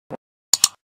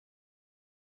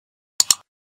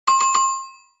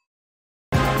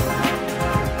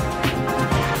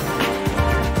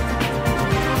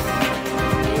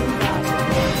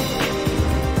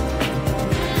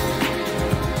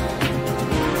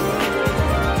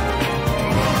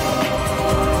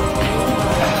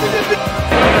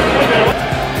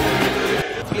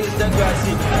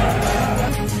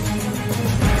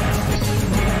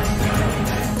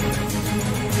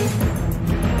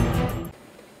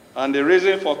And the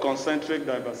reason for concentric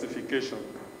diversification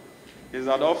is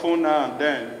that often now and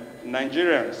then,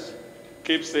 Nigerians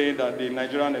keep saying that the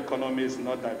Nigerian economy is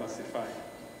not diversified.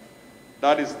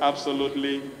 That is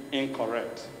absolutely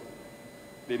incorrect.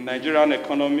 The Nigerian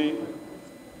economy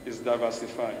is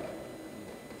diversified.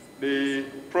 The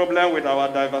problem with our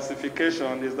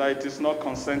diversification is that it is not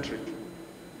concentric.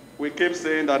 We keep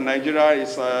saying that Nigeria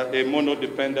is a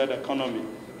mono-dependent economy.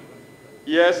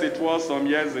 Yes, it was some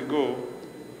years ago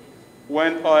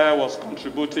when oil was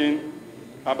contributing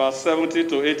about 70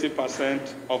 to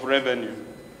 80% of revenue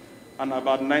and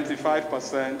about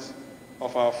 95%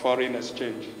 of our foreign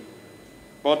exchange.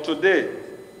 But today,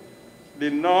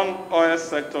 the non-oil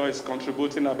sector is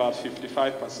contributing about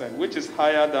 55%, which is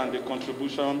higher than the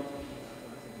contribution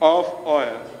of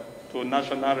oil to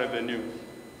national revenue.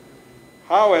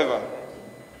 However,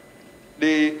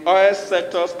 the oil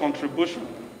sector's contribution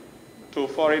to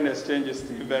foreign exchange is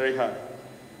still very high.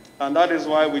 And that is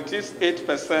why with this 8%,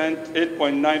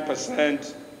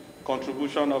 8.9%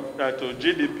 contribution to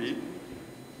GDP,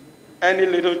 any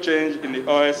little change in the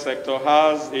oil sector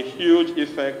has a huge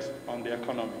effect on the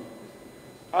economy.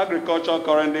 Agriculture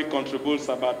currently contributes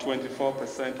about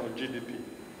 24% of GDP.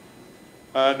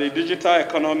 The digital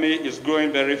economy is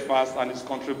growing very fast and is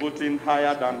contributing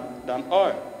higher than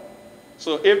oil.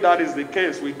 So if that is the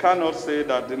case, we cannot say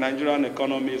that the Nigerian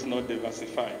economy is not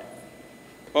diversified.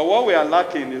 But what we are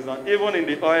lacking is that even in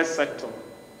the oil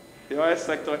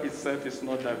sector itself is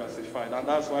not diversified. And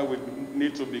that's why we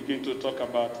need to begin to talk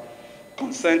about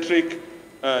concentric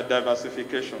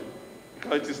diversification.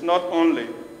 Because it is not only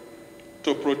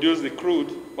to produce the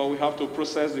crude, but we have to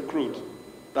process the crude.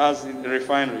 That's in the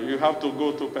refinery. You have to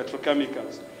go to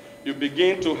petrochemicals. You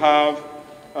begin to have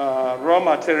raw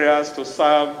materials to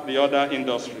serve the other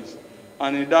industries.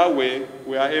 And in that way,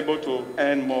 we are able to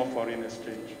earn more foreign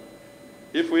exchange.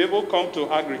 If we ever come to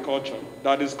agriculture,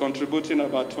 that is contributing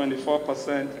about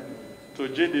 24% to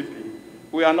GDP,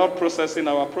 we are not processing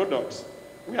our products.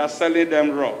 We are selling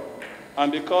them raw.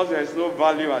 And because there is no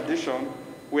value addition,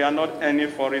 we are not earning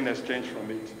foreign exchange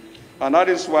from it. And that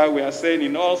is why we are saying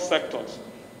in all sectors,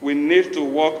 we need to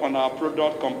work on our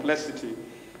product complexity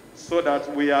so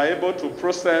that we are able to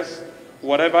process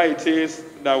whatever it is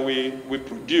that we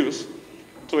produce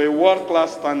to a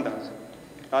world-class standard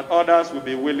that others will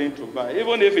be willing to buy.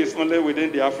 Even if it's only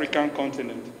within the African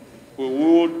continent, we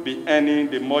would be earning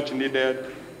the much-needed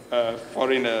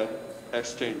foreign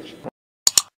exchange.